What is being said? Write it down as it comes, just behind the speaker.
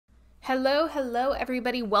Hello,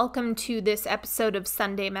 everybody. Welcome to this episode of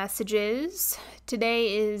Sunday Messages.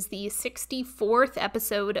 Today is the 64th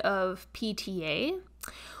episode of PTA,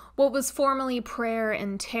 what was formerly Prayer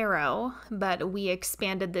and Tarot, but we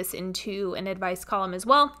expanded this into an advice column as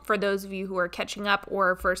well for those of you who are catching up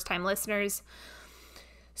or first-time listeners.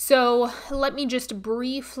 So let me just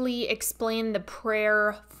briefly explain the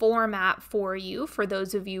prayer format for you, for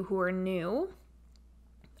those of you who are new.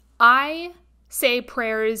 I say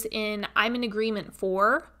prayers in I'm in agreement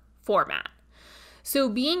for format. So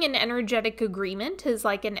being an energetic agreement is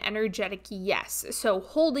like an energetic yes. So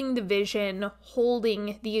holding the vision,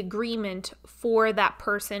 holding the agreement for that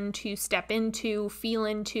person to step into, feel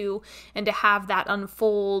into, and to have that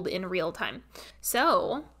unfold in real time.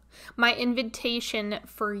 So my invitation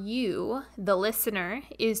for you, the listener,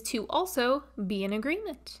 is to also be in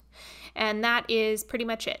agreement. And that is pretty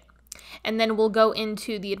much it. And then we'll go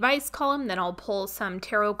into the advice column, then I'll pull some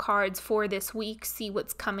tarot cards for this week, see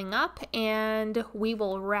what's coming up, and we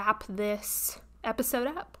will wrap this episode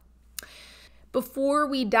up. Before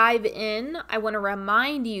we dive in, I want to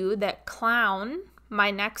remind you that Clown, my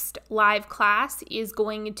next live class, is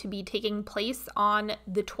going to be taking place on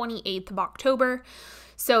the 28th of October.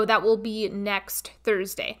 So that will be next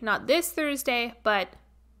Thursday. Not this Thursday, but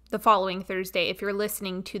the following Thursday, if you're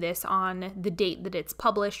listening to this on the date that it's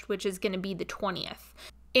published, which is going to be the 20th.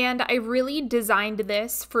 And I really designed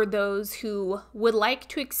this for those who would like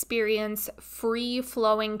to experience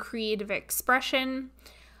free-flowing creative expression,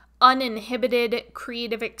 uninhibited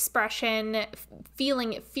creative expression,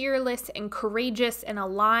 feeling fearless and courageous and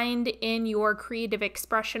aligned in your creative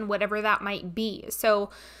expression, whatever that might be. So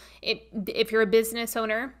if you're a business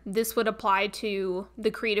owner, this would apply to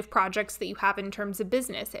the creative projects that you have in terms of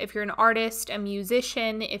business. If you're an artist, a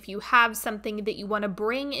musician, if you have something that you want to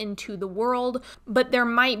bring into the world, but there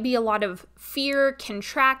might be a lot of fear,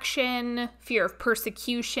 contraction, fear of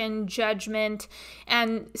persecution, judgment,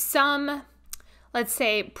 and some, let's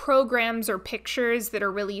say, programs or pictures that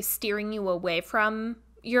are really steering you away from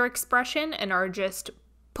your expression and are just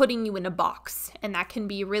putting you in a box, and that can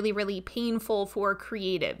be really, really painful for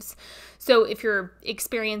creatives. So if you're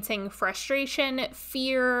experiencing frustration,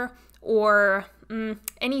 fear, or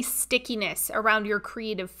any stickiness around your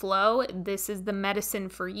creative flow, this is the medicine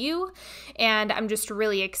for you. And I'm just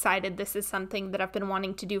really excited. This is something that I've been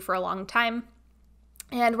wanting to do for a long time,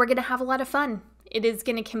 and we're going to have a lot of fun. It is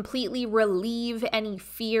going to completely relieve any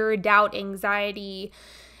fear, doubt, anxiety,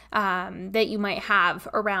 that you might have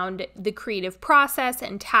around the creative process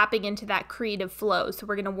and tapping into that creative flow. So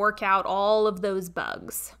we're going to work out all of those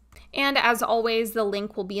bugs. And as always, the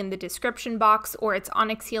link will be in the description box, or it's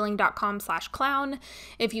onyxhealing.com/clown.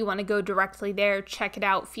 If you want to go directly there, check it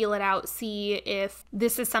out, feel it out, see if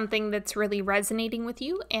this is something that's really resonating with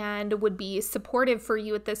you and would be supportive for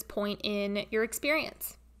you at this point in your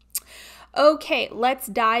experience. Okay, let's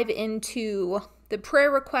dive into the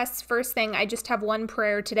prayer requests. First thing, I just have one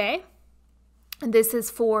prayer today. This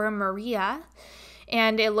is for Maria,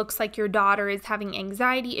 and it looks like your daughter is having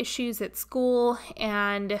anxiety issues at school,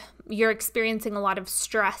 and you're experiencing a lot of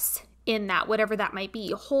stress in that, whatever that might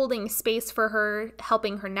be, holding space for her,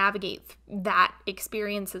 helping her navigate that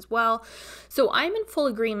experience as well. So I'm in full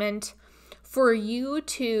agreement for you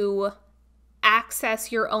to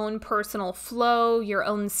access your own personal flow, your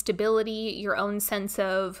own stability, your own sense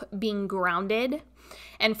of being grounded.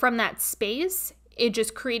 And from that space, it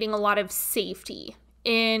just creating a lot of safety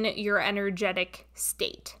in your energetic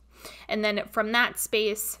state. And then from that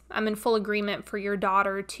space, I'm in full agreement for your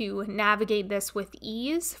daughter to navigate this with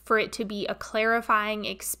ease, for it to be a clarifying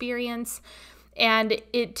experience, and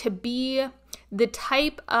it to be the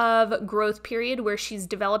type of growth period where she's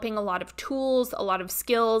developing a lot of tools, a lot of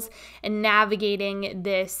skills, and navigating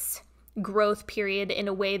this growth period in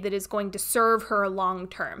a way that is going to serve her long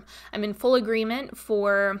term. I'm in full agreement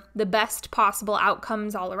for the best possible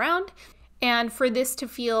outcomes all around, and for this to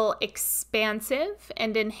feel expansive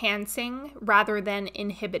and enhancing rather than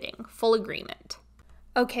inhibiting. Full agreement.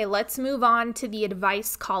 Okay, let's move on to the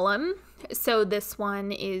advice column. So this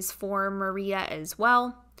one is for Maria as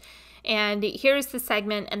well. And here's the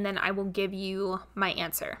segment, and then I will give you my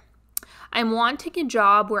answer. I'm wanting a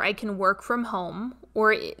job where I can work from home,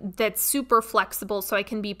 or that's super flexible so I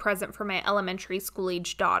can be present for my elementary school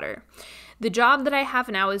age daughter. The job that I have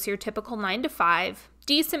now is your typical 9 to 5,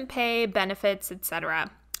 decent pay, benefits, etc.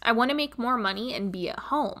 I want to make more money and be at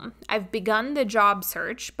home. I've begun the job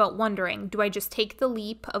search, but wondering, do I just take the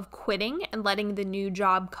leap of quitting and letting the new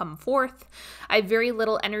job come forth? I have very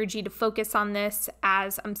little energy to focus on this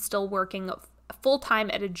as I'm still working full-time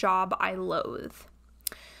at a job I loathe.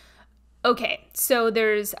 Okay, so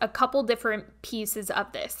there's a couple different pieces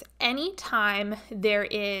of this. Anytime there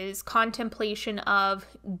is contemplation of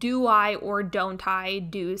do I or don't I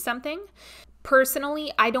do something,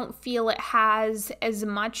 personally, I don't feel it has as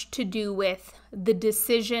much to do with the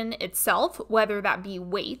decision itself, whether that be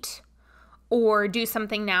wait or do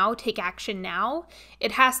something now, take action now.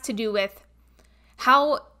 It has to do with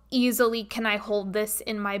how easily can I hold this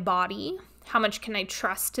in my body? How much can I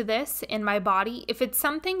trust this in my body? If it's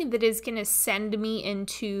something that is going to send me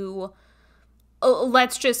into,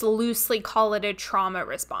 let's just loosely call it a trauma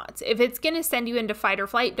response. If it's going to send you into fight or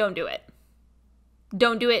flight, don't do it.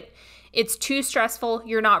 Don't do it. It's too stressful.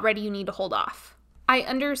 You're not ready. You need to hold off. I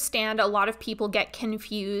understand a lot of people get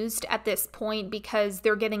confused at this point because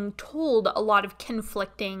they're getting told a lot of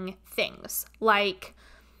conflicting things, like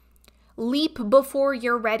leap before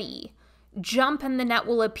you're ready, jump and the net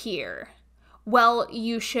will appear. Well,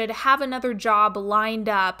 you should have another job lined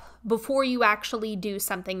up before you actually do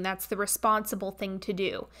something. That's the responsible thing to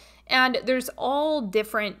do. And there's all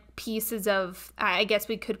different pieces of, I guess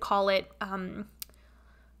we could call it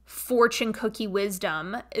fortune cookie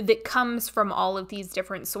wisdom that comes from all of these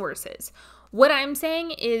different sources. What I'm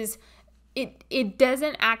saying is it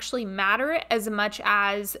doesn't actually matter as much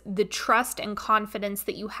as the trust and confidence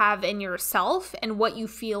that you have in yourself and what you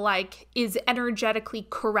feel like is energetically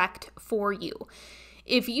correct for you.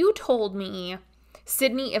 If you told me,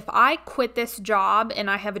 Sydney, if I quit this job and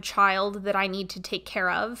I have a child that I need to take care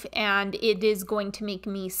of and it is going to make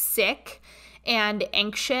me sick and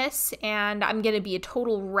anxious and I'm going to be a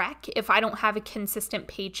total wreck if I don't have a consistent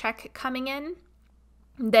paycheck coming in,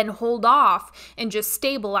 then hold off and just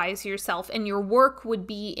stabilize yourself. And your work would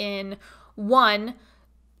be in, one,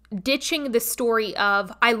 ditching the story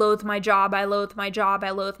of, I loathe my job, I loathe my job,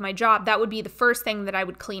 I loathe my job. That would be the first thing that I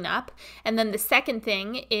would clean up. And then the second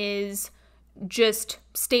thing is just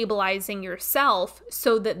stabilizing yourself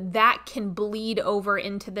so that that can bleed over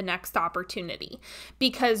into the next opportunity.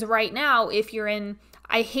 Because right now, if you're in,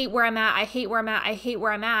 I hate where I'm at, I hate where I'm at, I hate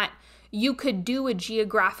where I'm at, you could do a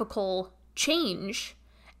geographical change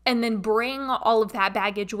and then bring all of that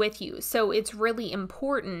baggage with you. So it's really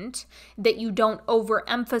important that you don't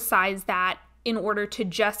overemphasize that in order to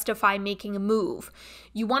justify making a move.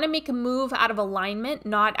 You want to make a move out of alignment,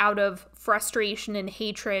 not out of frustration and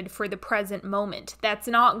hatred for the present moment. That's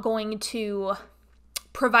not going to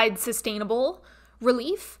provide sustainable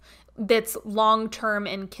relief that's long-term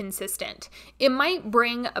and consistent. It might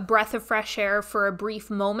bring a breath of fresh air for a brief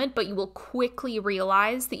moment, but you will quickly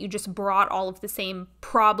realize that you just brought all of the same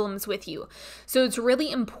problems with you. So it's really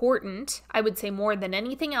important, I would say more than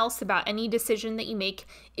anything else about any decision that you make,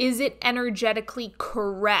 is it energetically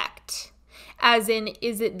correct? As in,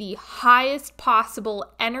 is it the highest possible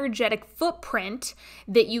energetic footprint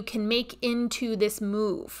that you can make into this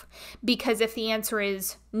move? Because if the answer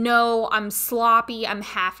is no, I'm sloppy, I'm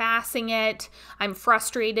half-assing it, I'm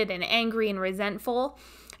frustrated and angry and resentful,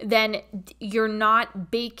 then you're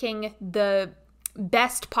not baking the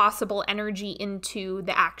best possible energy into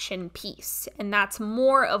the action piece. And that's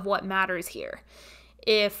more of what matters here.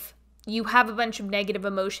 If you have a bunch of negative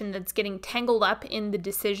emotion that's getting tangled up in the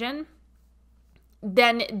decision,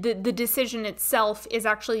 then the decision itself is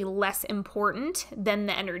actually less important than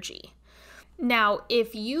the energy. Now,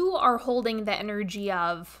 if you are holding the energy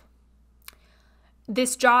of,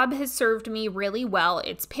 this job has served me really well,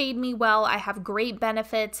 it's paid me well, I have great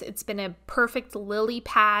benefits, it's been a perfect lily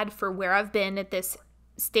pad for where I've been at this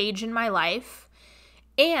stage in my life,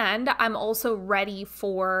 and I'm also ready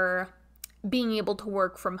for being able to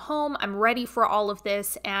work from home. I'm ready for all of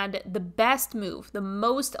this, and the best move, the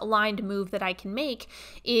most aligned move that I can make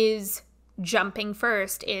is jumping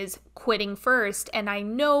first, is quitting first. And I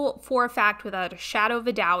know for a fact, without a shadow of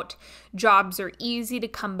a doubt, jobs are easy to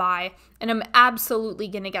come by, and I'm absolutely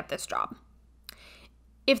going to get this job.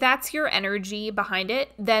 If that's your energy behind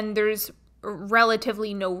it, then there's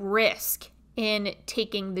relatively no risk in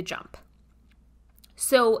taking the jump.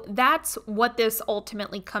 So that's what this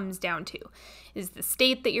ultimately comes down to, is the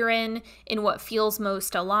state that you're in what feels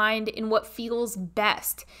most aligned, in what feels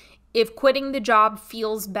best. If quitting the job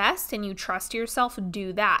feels best and you trust yourself,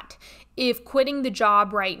 do that. If quitting the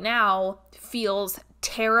job right now feels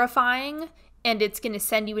terrifying and it's going to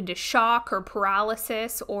send you into shock or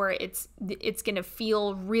paralysis, or it's going to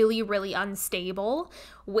feel really, really unstable,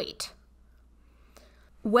 wait.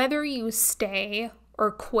 Whether you stay or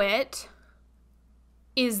quit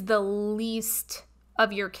is the least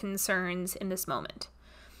of your concerns in this moment.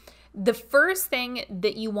 The first thing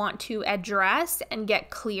that you want to address and get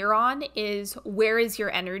clear on is, where is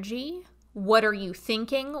your energy? What are you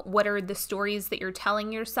thinking? What are the stories that you're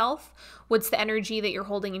telling yourself? What's the energy that you're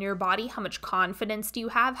holding in your body? How much confidence do you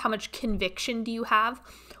have? How much conviction do you have?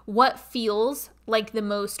 What feels like the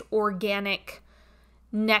most organic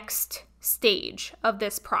next stage of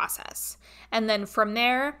this process? And then from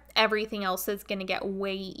there, everything else is going to get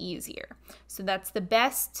way easier. So that's the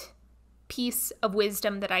best piece of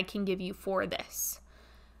wisdom that I can give you for this.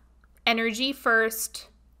 Energy first,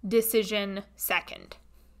 decision second.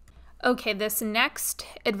 Okay, this next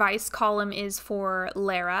advice column is for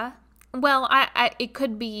Lara. Well, it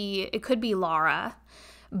could be Laura,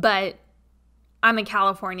 but I'm a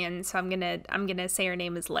Californian, so I'm gonna say her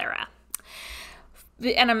name is Lara.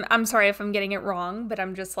 And I'm sorry if I'm getting it wrong, but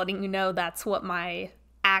I'm just letting you know that's what my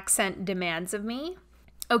accent demands of me.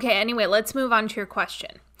 Okay, anyway, let's move on to your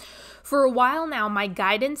question. For a while now, my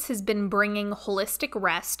guidance has been bringing holistic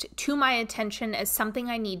rest to my attention as something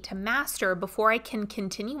I need to master before I can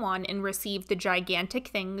continue on and receive the gigantic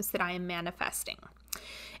things that I am manifesting.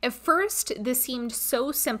 At first, this seemed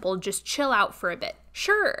so simple, just chill out for a bit.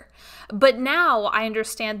 Sure. But now I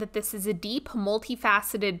understand that this is a deep,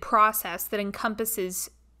 multifaceted process that encompasses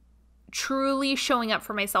truly showing up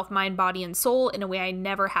for myself, mind, body, and soul in a way I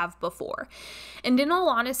never have before. And in all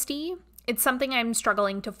honesty, it's something I'm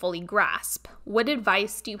struggling to fully grasp. What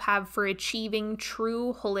advice do you have for achieving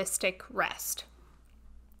true holistic rest?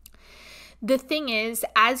 The thing is,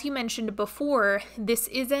 as you mentioned before, this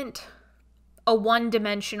isn't a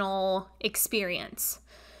one-dimensional experience.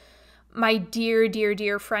 My dear, dear,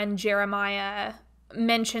 dear friend Jeremiah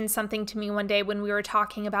mentioned something to me one day when we were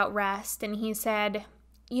talking about rest, and he said,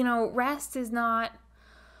 rest is not,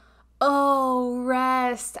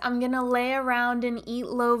 rest, I'm gonna lay around and eat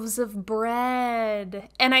loaves of bread.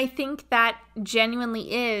 And I think that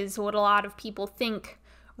genuinely is what a lot of people think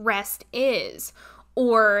rest is.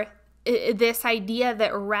 Or this idea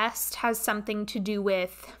that rest has something to do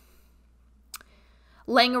with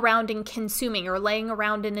laying around and consuming or laying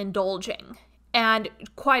around and indulging. And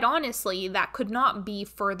quite honestly, that could not be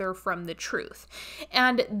further from the truth.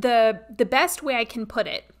 And the best way I can put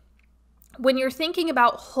it, when you're thinking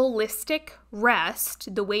about holistic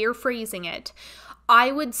rest, the way you're phrasing it,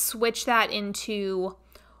 I would switch that into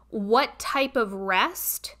what type of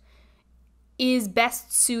rest is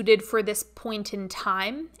best suited for this point in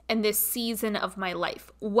time and this season of my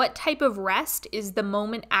life. What type of rest is the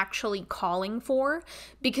moment actually calling for?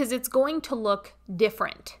 Because it's going to look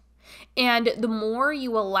different. And the more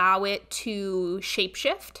you allow it to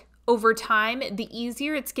shapeshift over time, the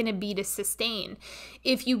easier it's going to be to sustain.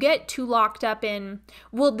 If you get too locked up in,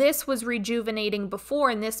 well, this was rejuvenating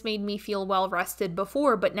before and this made me feel well rested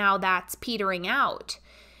before, but now that's petering out.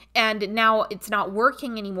 And now it's not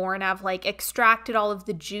working anymore, and I've extracted all of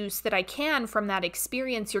the juice that I can from that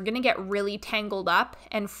experience, you're going to get really tangled up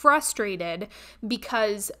and frustrated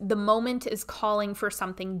because the moment is calling for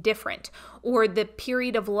something different, or the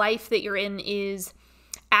period of life that you're in is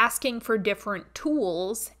asking for different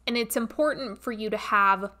tools. And it's important for you to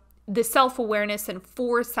have the self-awareness and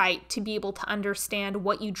foresight to be able to understand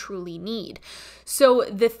what you truly need. So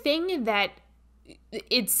the thing that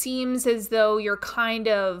it seems as though you're kind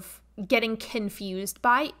of getting confused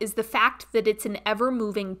by is the fact that it's an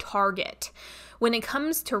ever-moving target. When it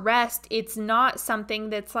comes to rest, it's not something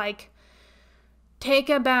that's like, take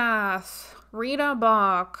a bath, read a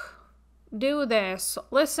book, do this,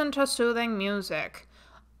 listen to soothing music.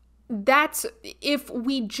 That's if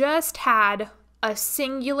we just had a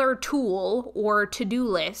singular tool or to-do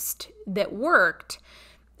list that worked,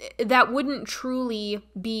 that wouldn't truly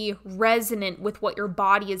be resonant with what your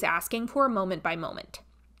body is asking for moment by moment,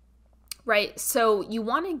 right? So you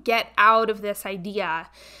want to get out of this idea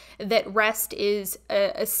that rest is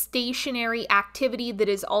a stationary activity that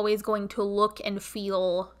is always going to look and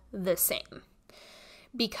feel the same,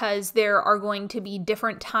 because there are going to be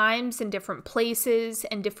different times and different places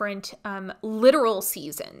and different literal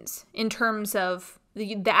seasons in terms of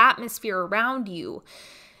the atmosphere around you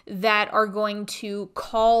that are going to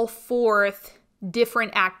call forth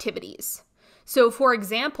different activities. So for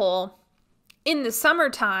example, in the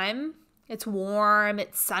summertime, it's warm,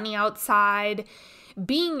 it's sunny outside.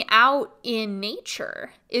 Being out in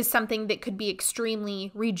nature is something that could be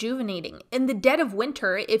extremely rejuvenating. In the dead of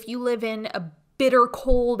winter, if you live in a bitter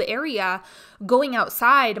cold area, going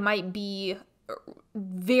outside might be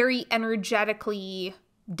very energetically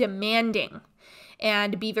demanding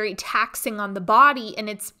and be very taxing on the body, and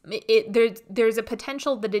there's a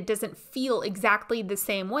potential that it doesn't feel exactly the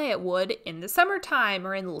same way it would in the summertime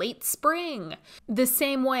or in late spring. The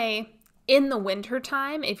same way in the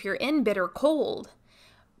wintertime, if you're in bitter cold,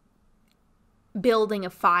 building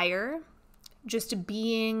a fire, just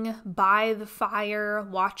being by the fire,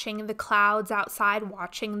 watching the clouds outside,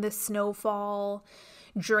 watching the snowfall,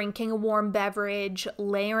 drinking a warm beverage,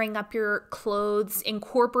 layering up your clothes,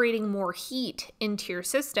 incorporating more heat into your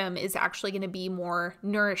system is actually going to be more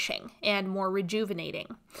nourishing and more rejuvenating.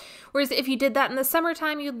 Whereas if you did that in the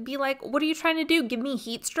summertime, you'd be like, what are you trying to do? Give me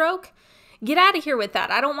heat stroke? Get out of here with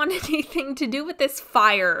that. I don't want anything to do with this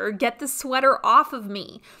fire, or get the sweater off of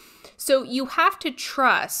me. So you have to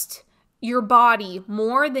trust your body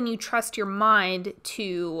more than you trust your mind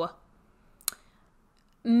to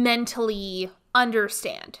mentally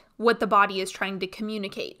understand what the body is trying to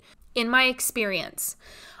communicate. In my experience,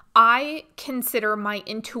 I consider my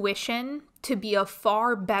intuition to be a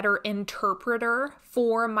far better interpreter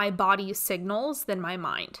for my body's signals than my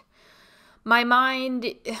mind. My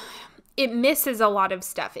mind, it misses a lot of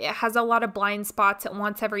stuff. It has a lot of blind spots. It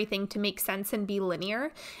wants everything to make sense and be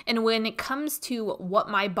linear. And when it comes to what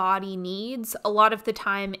my body needs, a lot of the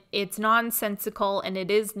time it's nonsensical and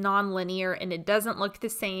it is nonlinear and it doesn't look the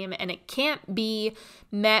same, and it can't be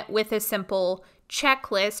met with a simple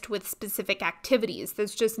checklist with specific activities.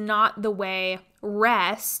 That's just not the way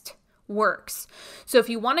rest works. So if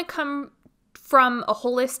you want to come from a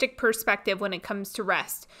holistic perspective when it comes to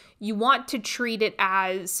rest, you want to treat it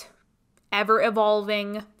as ever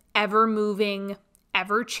evolving, ever moving,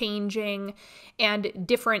 ever changing, and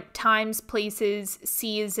different times, places,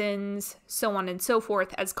 seasons, so on and so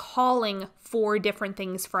forth, as calling for different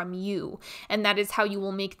things from you. And that is how you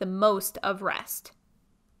will make the most of rest.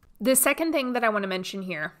 The second thing that I want to mention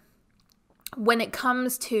here, when it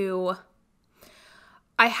comes to,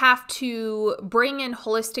 I have to bring in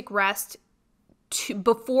holistic rest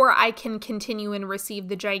before I can continue and receive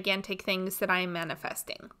the gigantic things that I am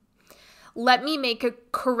manifesting. Let me make a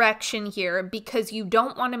correction here, because you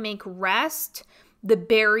don't want to make rest the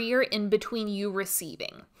barrier in between you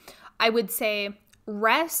receiving. I would say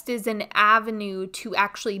rest is an avenue to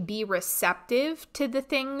actually be receptive to the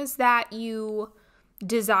things that you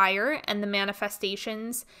desire and the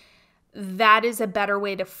manifestations. That is a better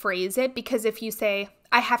way to phrase it, because if you say,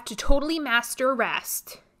 I have to totally master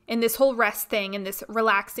rest and this whole rest thing and this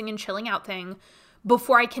relaxing and chilling out thing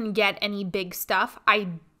before I can get any big stuff, I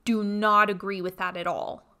do not agree with that at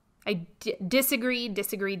all. I disagree.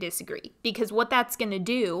 Because what that's going to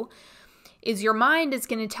do is your mind is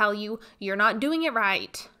going to tell you you're not doing it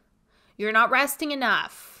right. You're not resting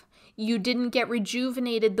enough. You didn't get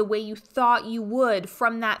rejuvenated the way you thought you would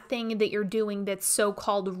from that thing that you're doing that's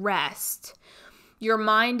so-called rest. Your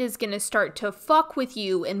mind is going to start to fuck with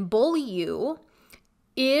you and bully you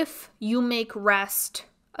if you make rest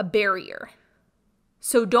a barrier.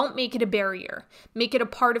 So don't make it a barrier. Make it a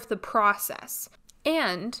part of the process.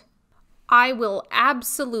 And I will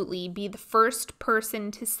absolutely be the first person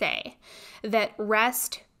to say that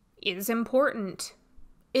rest is important.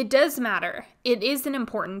 It does matter. It is an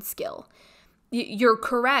important skill. You're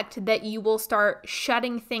correct that you will start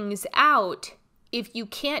shutting things out if you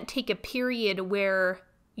can't take a period where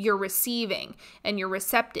you're receiving and you're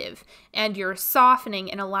receptive and you're softening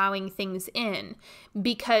and allowing things in,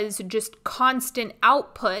 because just constant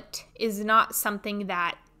output is not something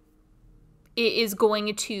that is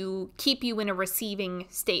going to keep you in a receiving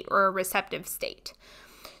state or a receptive state.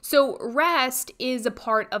 So rest is a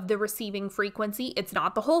part of the receiving frequency. It's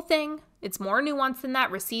not the whole thing. It's more nuanced than that.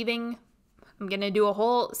 Receiving, I'm going to do a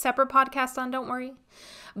whole separate podcast on, don't worry.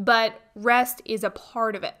 But rest is a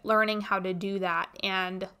part of it. Learning how to do that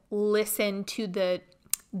and listen to the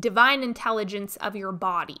divine intelligence of your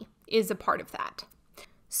body is a part of that.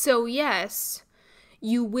 So yes,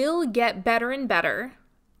 you will get better and better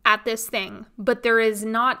at this thing, but there is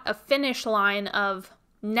not a finish line of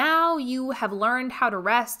now you have learned how to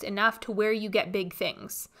rest enough to where you get big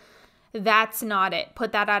things. That's not it.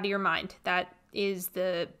 Put that out of your mind. That is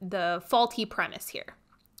the faulty premise here.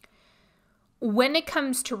 When it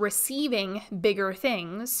comes to receiving bigger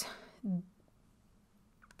things,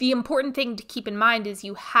 the important thing to keep in mind is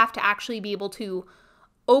you have to actually be able to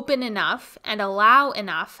open enough and allow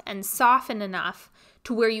enough and soften enough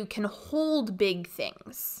to where you can hold big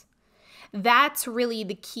things. That's really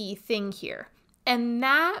the key thing here. And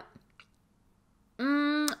that,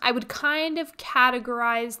 I would kind of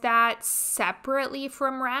categorize that separately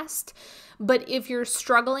from rest. But if you're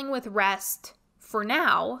struggling with rest for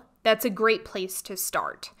now, that's a great place to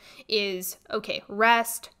start. Is, okay,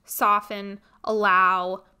 rest, soften,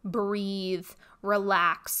 allow, breathe,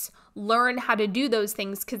 relax. Learn how to do those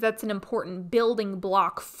things, because that's an important building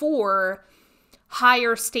block for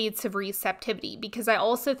higher states of receptivity. Because I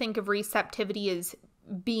also think of receptivity as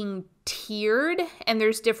being tiered, and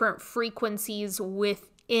there's different frequencies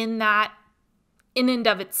within that in and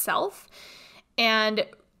of itself. And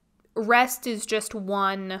rest is just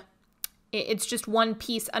one, it's just one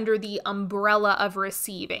piece under the umbrella of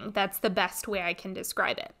receiving. That's the best way I can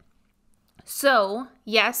describe it. So,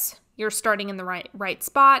 yes, you're starting in the right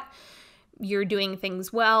spot. You're doing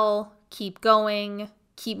things well. Keep going.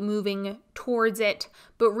 Keep moving towards it.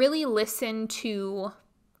 But really listen to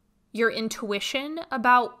your intuition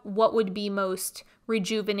about what would be most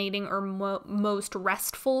rejuvenating or most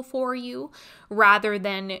restful for you, rather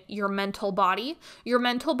than your mental body. Your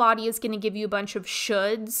mental body is going to give you a bunch of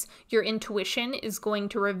shoulds. Your intuition is going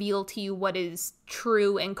to reveal to you what is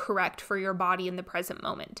true and correct for your body in the present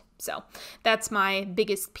moment. So that's my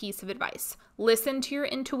biggest piece of advice. Listen to your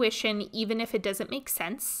intuition, even if it doesn't make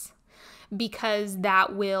sense, because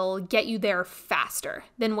that will get you there faster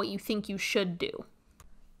than what you think you should do.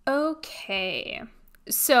 Okay.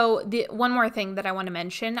 So one more thing that I want to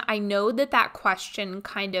mention, I know that question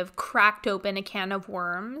kind of cracked open a can of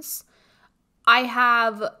worms.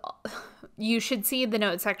 You should see the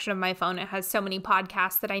notes section of my phone. It has so many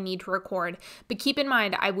podcasts that I need to record. But keep in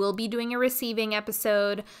mind, I will be doing a receiving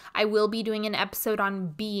episode. I will be doing an episode on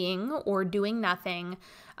being or doing nothing.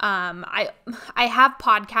 I have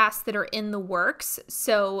podcasts that are in the works,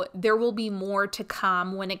 so there will be more to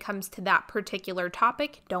come when it comes to that particular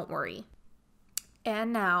topic. Don't worry.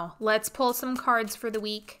 And now, let's pull some cards for the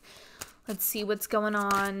week. Let's see what's going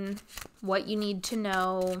on, what you need to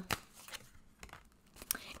know.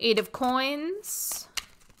 8 of Coins.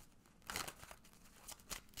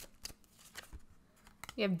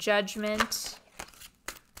 We have Judgment.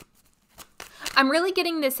 I'm really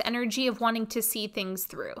getting this energy of wanting to see things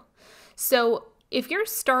through. So if you're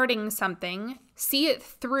starting something, see it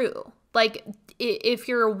through. Like, if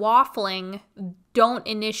you're waffling, don't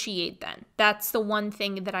initiate then. That's the one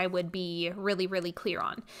thing that I would be really, really clear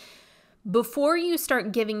on. Before you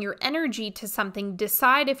start giving your energy to something,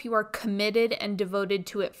 decide if you are committed and devoted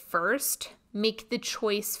to it first. Make the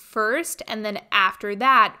choice first, and then after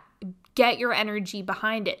that, get your energy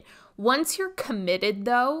behind it. Once you're committed,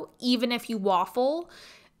 though, even if you waffle,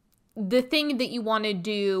 the thing that you want to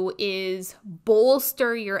do is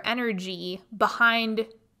bolster your energy behind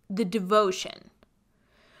the devotion.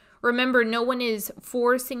 Remember, no one is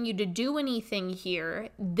forcing you to do anything here.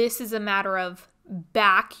 This is a matter of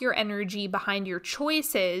back your energy behind your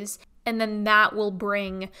choices, and then that will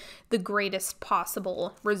bring the greatest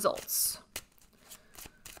possible results.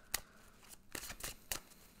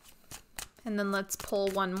 And then let's pull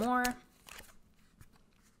one more.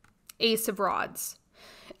 Ace of Rods.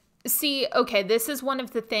 See, okay, this is one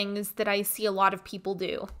of the things that I see a lot of people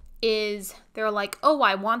do, is they're like, oh,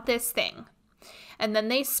 I want this thing. And then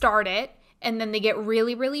they start it, and then they get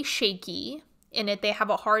really, really shaky in it. They have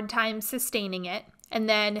a hard time sustaining it. And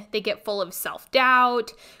then they get full of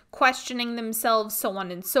self-doubt, questioning themselves, so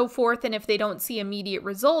on and so forth. And if they don't see immediate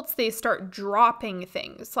results, they start dropping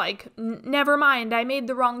things like, never mind, I made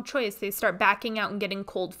the wrong choice. They start backing out and getting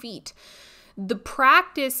cold feet. The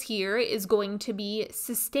practice here is going to be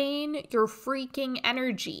sustain your freaking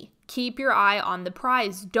energy. Keep your eye on the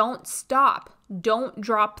prize. Don't stop. Don't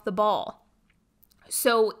drop the ball.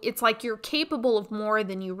 So it's like you're capable of more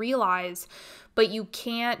than you realize, but you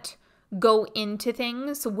can't go into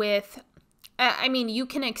things with, I mean, you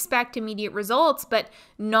can expect immediate results, but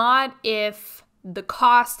not if the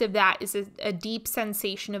cost of that is a deep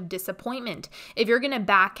sensation of disappointment. If you're going to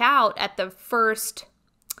back out at the first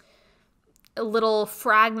little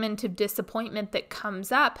fragment of disappointment that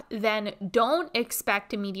comes up, then don't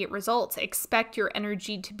expect immediate results. Expect your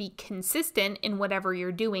energy to be consistent in whatever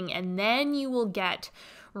you're doing, and then you will get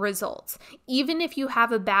results. Even if you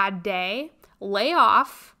have a bad day, lay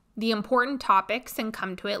off the important topics and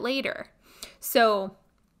come to it later. So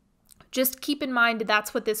just keep in mind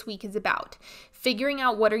that's what this week is about. Figuring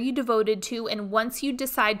out what are you devoted to, and once you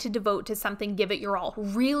decide to devote to something, give it your all.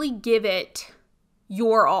 Really give it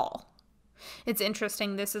your all. It's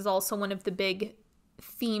interesting, this is also one of the big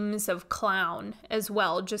themes of Clown as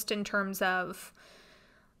well, just in terms of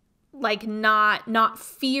like not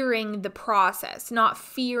fearing the process, not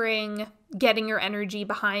fearing getting your energy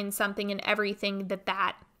behind something and everything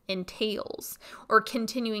that entails, or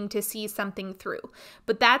continuing to see something through.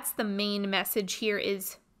 But that's the main message here,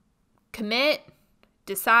 is commit,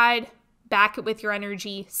 decide, back it with your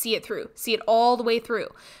energy, see it through, see it all the way through.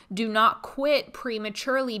 Do not quit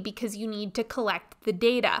prematurely because you need to collect the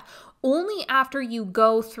data. Only after you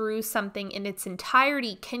go through something in its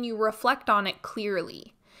entirety can you reflect on it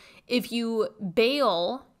clearly. If you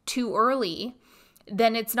bail too early,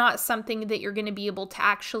 then it's not something that you're going to be able to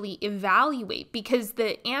actually evaluate, because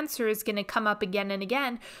the answer is going to come up again and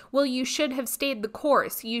again. Well, you should have stayed the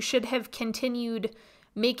course. You should have continued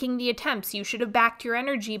making the attempts. You should have backed your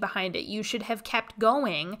energy behind it. You should have kept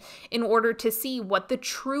going in order to see what the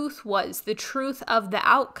truth was, the truth of the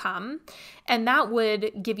outcome. And that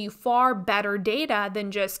would give you far better data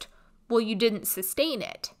than just, well, you didn't sustain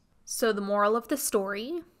it. So the moral of the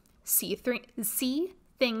story, see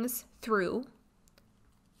things through,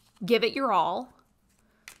 give it your all,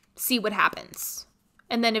 see what happens,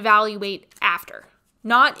 and then evaluate after,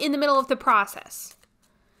 not in the middle of the process.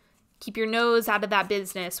 Keep your nose out of that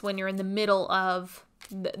business when you're in the middle of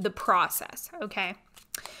the process, okay?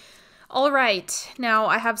 All right, now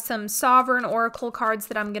I have some Sovereign Oracle cards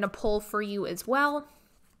that I'm going to pull for you as well.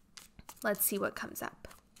 Let's see what comes up.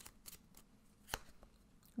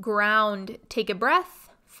 Ground, take a breath,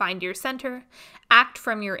 find your center, act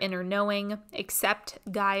from your inner knowing, accept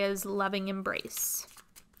Gaia's loving embrace.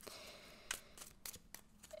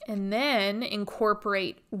 And then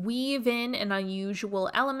incorporate, weave in an unusual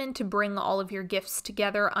element to bring all of your gifts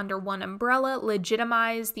together under one umbrella,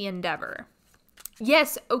 legitimize the endeavor.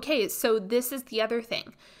 Yes, okay, so this is the other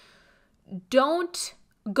thing. Don't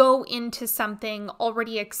go into something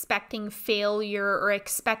already expecting failure or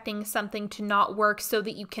expecting something to not work so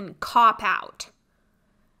that you can cop out.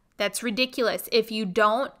 That's ridiculous. If you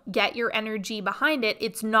don't get your energy behind it,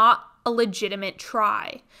 it's not a legitimate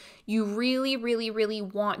try. You really, really, really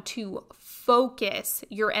want to focus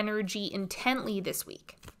your energy intently this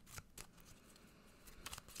week.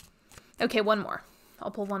 Okay, one more.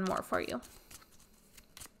 I'll pull one more for you.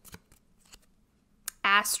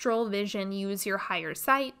 Astral vision, use your higher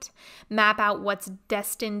sight. Map out what's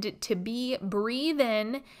destined to be. Breathe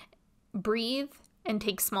in, breathe, and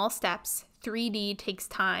take small steps. 3D takes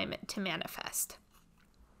time to manifest.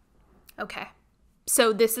 Okay,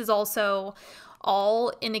 so this is also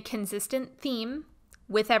all in a consistent theme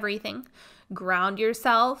with everything. Ground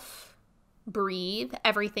yourself, breathe,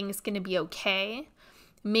 everything's going to be okay.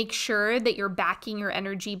 Make sure that you're backing your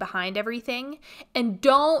energy behind everything, and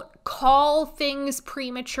don't call things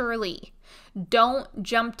prematurely. Don't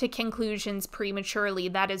jump to conclusions prematurely.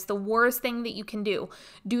 That is the worst thing that you can do.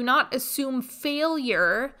 Do not assume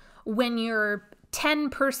failure when you're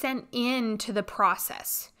 10% into the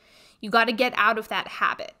process. You got to get out of that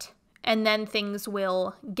habit, and then things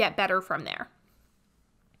will get better from there.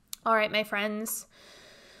 All right, my friends.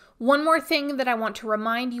 One more thing that I want to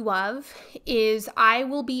remind you of is I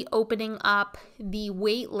will be opening up the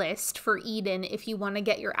wait list for Eden if you want to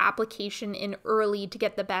get your application in early to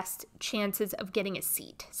get the best chances of getting a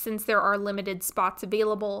seat, since there are limited spots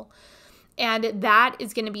available. And that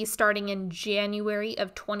is going to be starting in January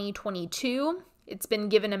of 2022. It's been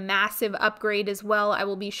given a massive upgrade as well. I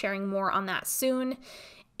will be sharing more on that soon.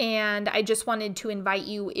 And I just wanted to invite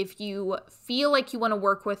you, if you feel like you want to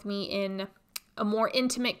work with me in a more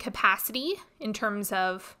intimate capacity in terms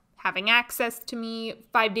of having access to me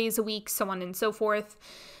 5 days a week, so on and so forth,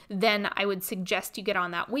 then I would suggest you get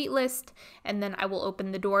on that wait list, and then I will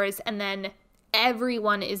open the doors, and then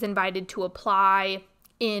everyone is invited to apply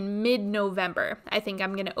in mid-November. I think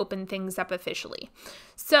I'm going to open things up officially.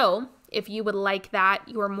 So if you would like that,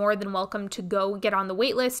 you are more than welcome to go get on the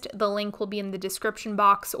wait list. The link will be in the description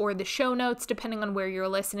box or the show notes, depending on where you're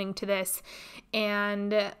listening to this.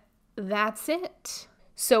 And that's it.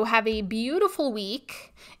 So have a beautiful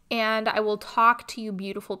week, and I will talk to you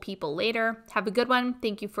beautiful people later. Have a good one.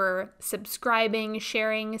 Thank you for subscribing,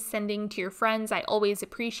 sharing, sending to your friends. I always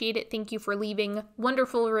appreciate it. Thank you for leaving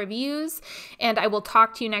wonderful reviews, and I will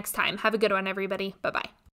talk to you next time. Have a good one, everybody. Bye-bye.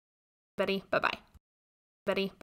 Bye-bye. Bye-bye.